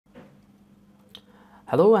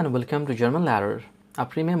Hello and welcome to German Lehrer, a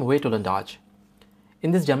premium way to learn Dutch.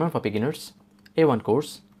 In this German for Beginners A1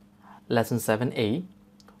 course, Lesson 7a,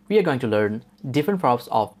 we are going to learn different forms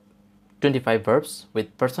of 25 verbs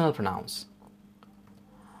with personal pronouns.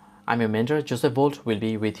 I'm your mentor, Joseph Bolt, will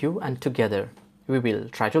be with you and together we will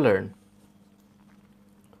try to learn.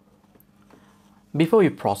 Before we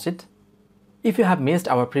proceed, if you have missed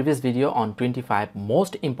our previous video on 25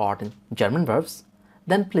 most important German verbs,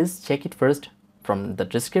 then please check it first from the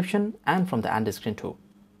description and from the end screen too.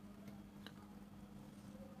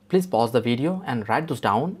 Please pause the video and write those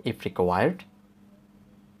down if required.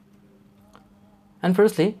 And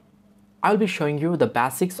firstly, I'll be showing you the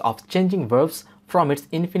basics of changing verbs from its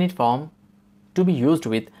infinite form to be used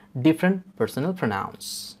with different personal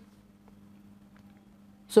pronouns.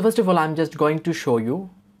 So first of all, I'm just going to show you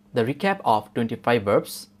the recap of 25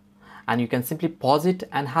 verbs and you can simply pause it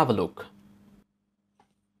and have a look.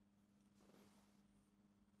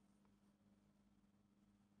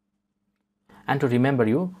 And to remember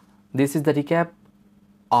you, this is the recap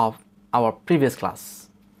of our previous class.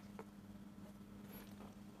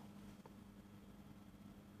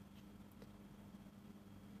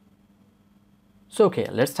 So okay,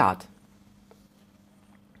 let's start.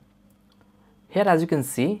 Here as you can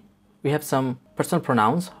see, we have some personal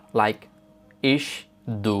pronouns like ich,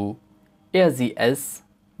 du, sie, es,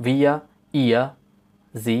 wir, ihr,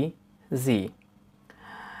 sie, sie.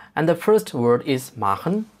 And the first word is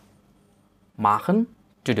machen. Machen,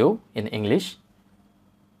 to do in English.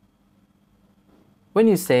 When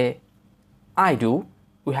you say I do,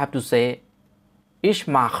 we have to say ich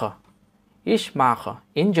mache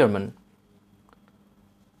in German.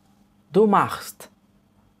 Du machst,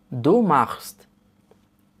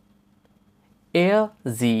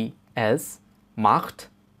 sie, es macht,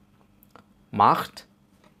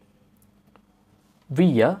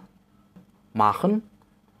 wir machen,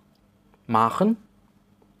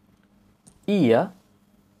 ihr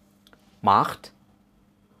macht,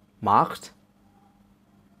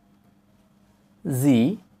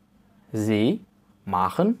 sie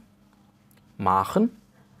machen.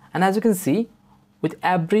 And as you can see, with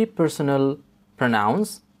every personal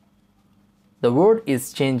pronouns, the word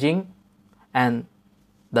is changing and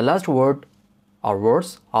the last word or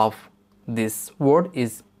words of this word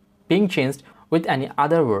is being changed with any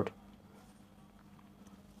other word.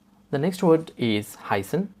 The next word is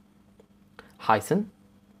heißen,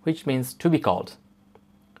 which means to be called.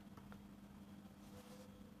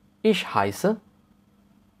 Ich heiße,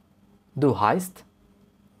 du heißt,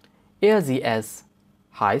 sie, es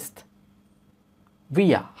heißt,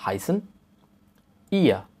 wir heißen,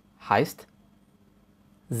 ihr heißt,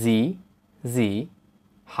 sie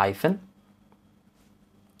heißen.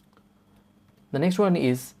 The next one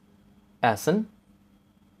is essen,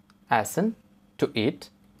 to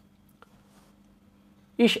eat.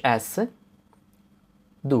 Ich esse,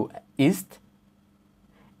 du isst,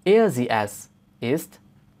 sie, es isst,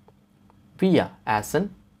 wir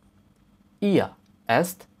essen, ihr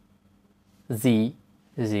esst, sie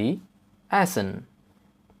essen.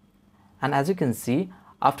 And as you can see,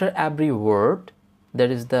 after every word,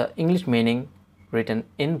 there is the English meaning written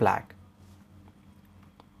in black.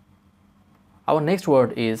 Our next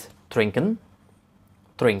word is trinken,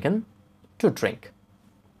 to drink.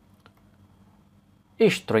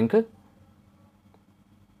 Ich trinke,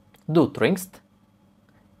 du trinkst,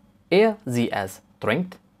 sie, es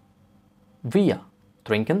trinkt, wir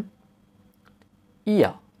trinken,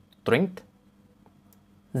 ihr trinkt,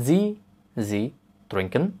 sie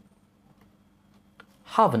trinken.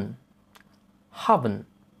 Haben,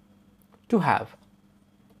 to have.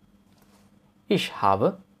 Ich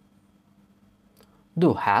habe,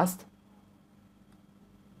 du hast,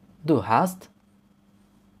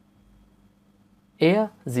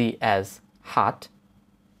 sie, es hat,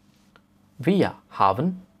 wir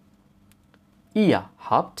haben, ihr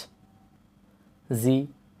habt, sie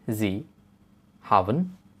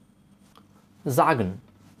haben.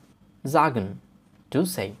 Sagen, to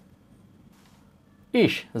say.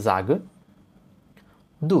 Ich sage,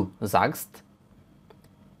 du sagst,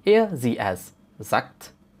 sie, es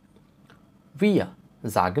sagt, wir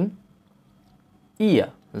sagen,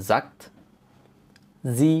 ihr sagt,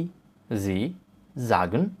 sie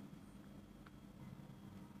sagen.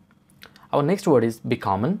 Our next word is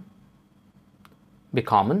bekommen,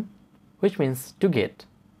 which means to get.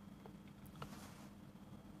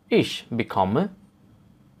 Ich bekomme,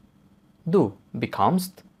 du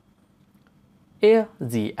bekommst,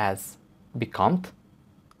 sie, es bekommt,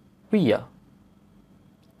 wir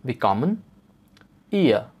bekommen,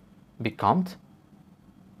 ihr bekommt,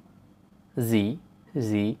 sie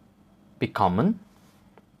bekommen.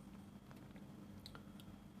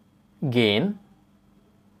 gehen,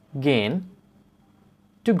 gehen,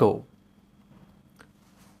 to go.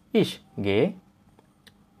 Ich gehe,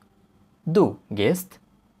 du gehst,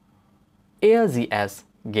 sie es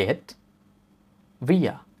geht,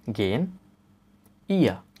 wir gehen,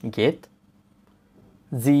 ihr geht,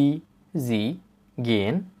 sie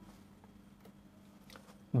gehen.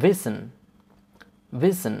 Wissen,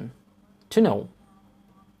 wissen, to know.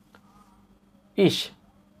 Ich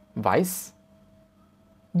weiß,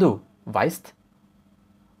 du weißt,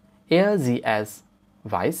 sie es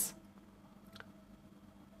weiß,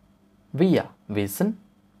 wir wissen,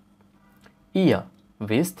 ihr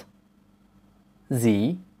wisst,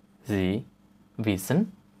 sie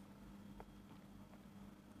wissen.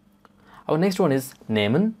 Our next one is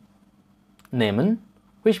nehmen, nehmen,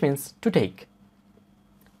 which means to take.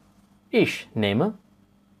 Ich nehme,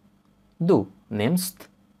 du nimmst,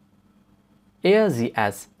 sie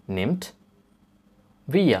es nimmt,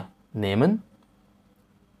 wir nehmen,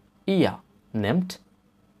 ihr nimmt,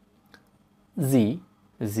 sie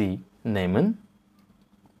nehmen.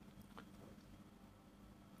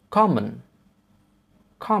 Kommen,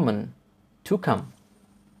 kommen, to come.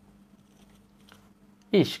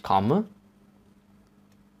 Ich komme,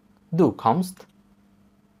 du kommst,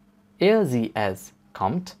 sie es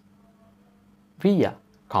kommt, wir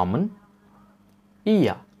kommen,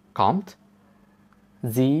 ihr kommt,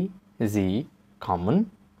 sie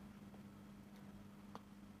kommen.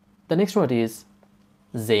 The next word is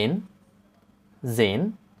sehen,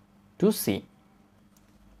 sehen, to see.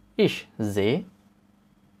 Ich sehe,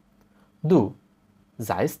 du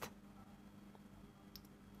seist,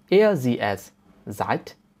 sie es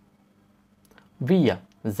seid, wir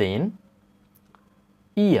sehen,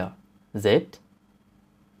 ihr seht,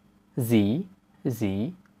 sie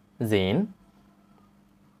sehen.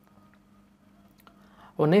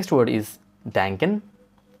 Our next word is denken,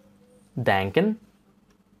 denken,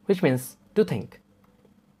 which means to think.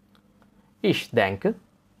 Ich denke,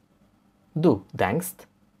 du denkst,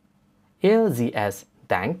 sie es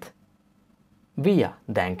denkt, wir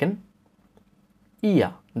denken,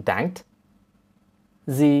 ihr denkt,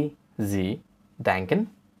 sie denken.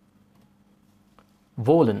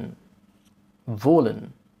 Wollen,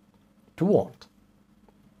 wollen, to want.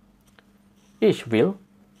 Ich will,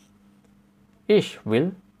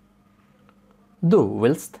 du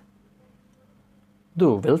willst,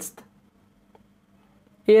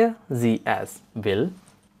 sie es will,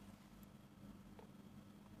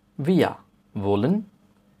 wir wollen,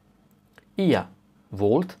 ihr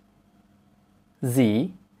wollt,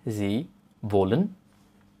 sie wollen.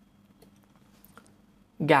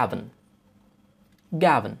 Gaben,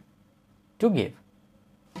 gaben, to give.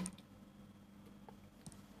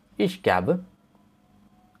 Ich gebe,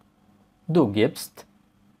 du gibst,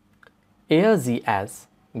 sie es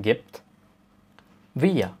gibt,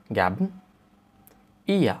 wir geben,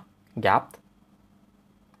 ihr gabt,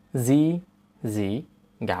 sie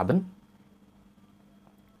gaben.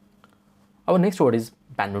 Our next word is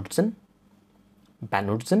benutzen,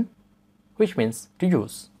 benutzen, which means to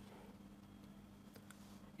use.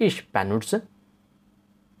 Ich benutze,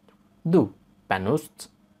 du benutzt,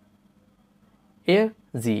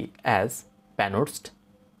 sie es benutzt,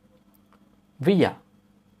 wir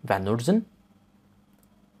benutzen,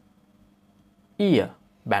 ihr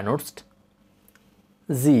benutzt,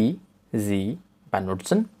 sie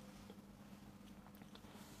benutzen.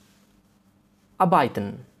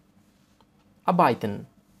 Arbeiten, arbeiten,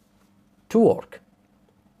 to work.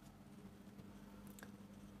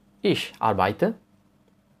 Ich arbeite,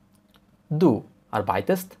 du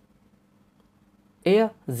arbeitest,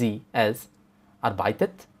 sie es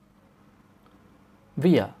arbeitet,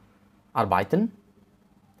 wir arbeiten,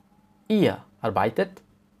 ihr arbeitet,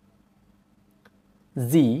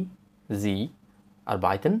 sie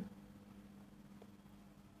arbeiten.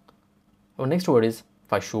 Our next word is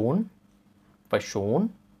versuchen,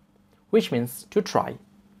 versuchen, which means to try.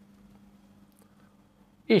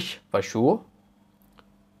 Ich versuche,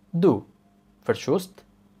 du versuchst,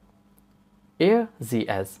 sie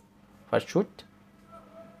es versucht,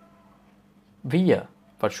 wir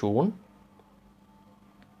versuchen,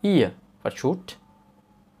 ihr versucht,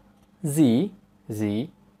 sie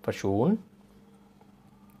versuchen.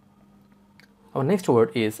 Our next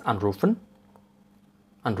word is anrufen,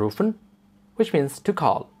 anrufen, which means to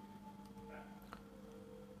call.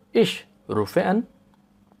 Ich rufe an,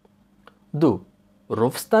 du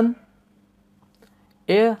rufst an,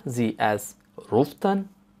 sie es ruft an,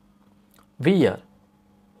 wir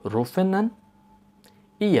rufen an,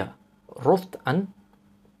 ihr ruft an,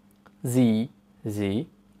 sie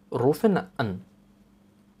rufen an.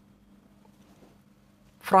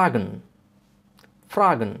 Fragen.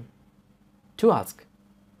 Fragen. To ask.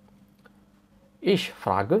 Ich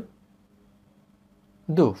frage.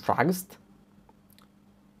 Du fragst.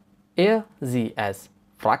 Sie, es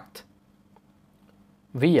fragt.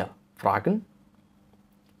 Wir fragen.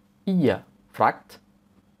 Ihr fragt.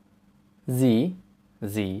 Sie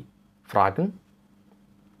fragen.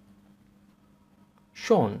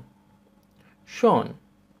 Schon. Schon.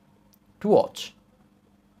 To watch.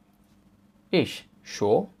 Ich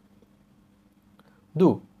show.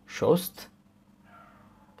 Du showst.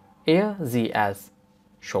 Sie, es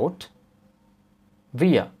schaut.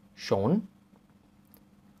 Wir schauen.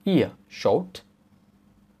 Ihr schaut.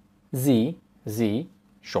 Sie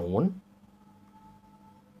schauen.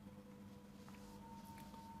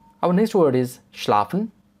 Our next word is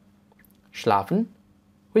schlafen. Schlafen,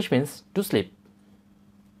 which means to sleep.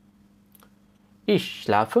 Ich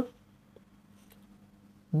schlafe.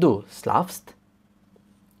 Du schlafst.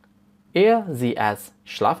 Sie, es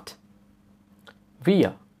schlaft.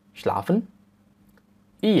 Wir schlafen.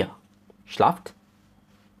 Ihr schlaft.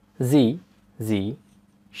 Sie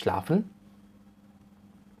schlafen.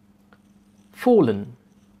 Fohlen.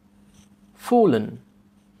 Fohlen.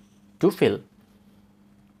 To fill.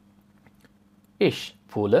 Ich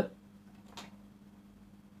fohle.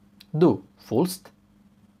 Du fohlst.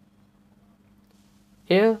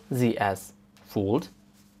 Sie, es fohlt.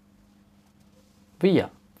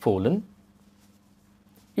 Wir fohlen.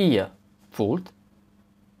 Ihr fohlt.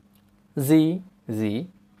 Sie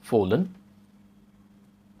fohlen.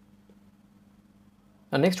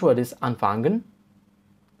 The next word is anfangen.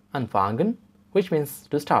 Anfangen, which means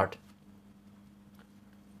to start.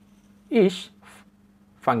 Ich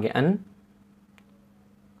fange an.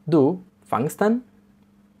 Du fangst an.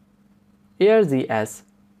 Sie, es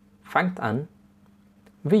fangt an.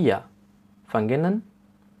 Wir fangen an.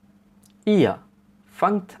 Ihr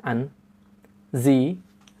fangt an. Sie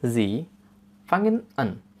fangen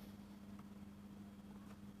an.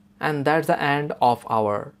 And that's the end of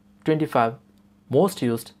our 25 most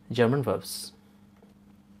used German verbs.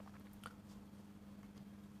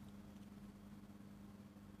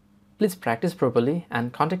 Please practice properly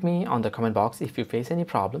and contact me on the comment box if you face any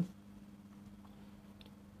problem.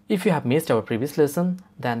 If you have missed our previous lesson,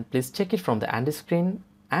 then please check it from the end screen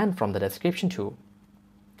and from the description too.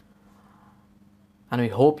 And we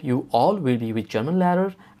hope you all will be with German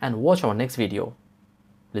Lehrer and watch our next video.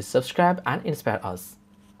 Please subscribe and inspire us.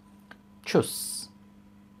 Tschüss.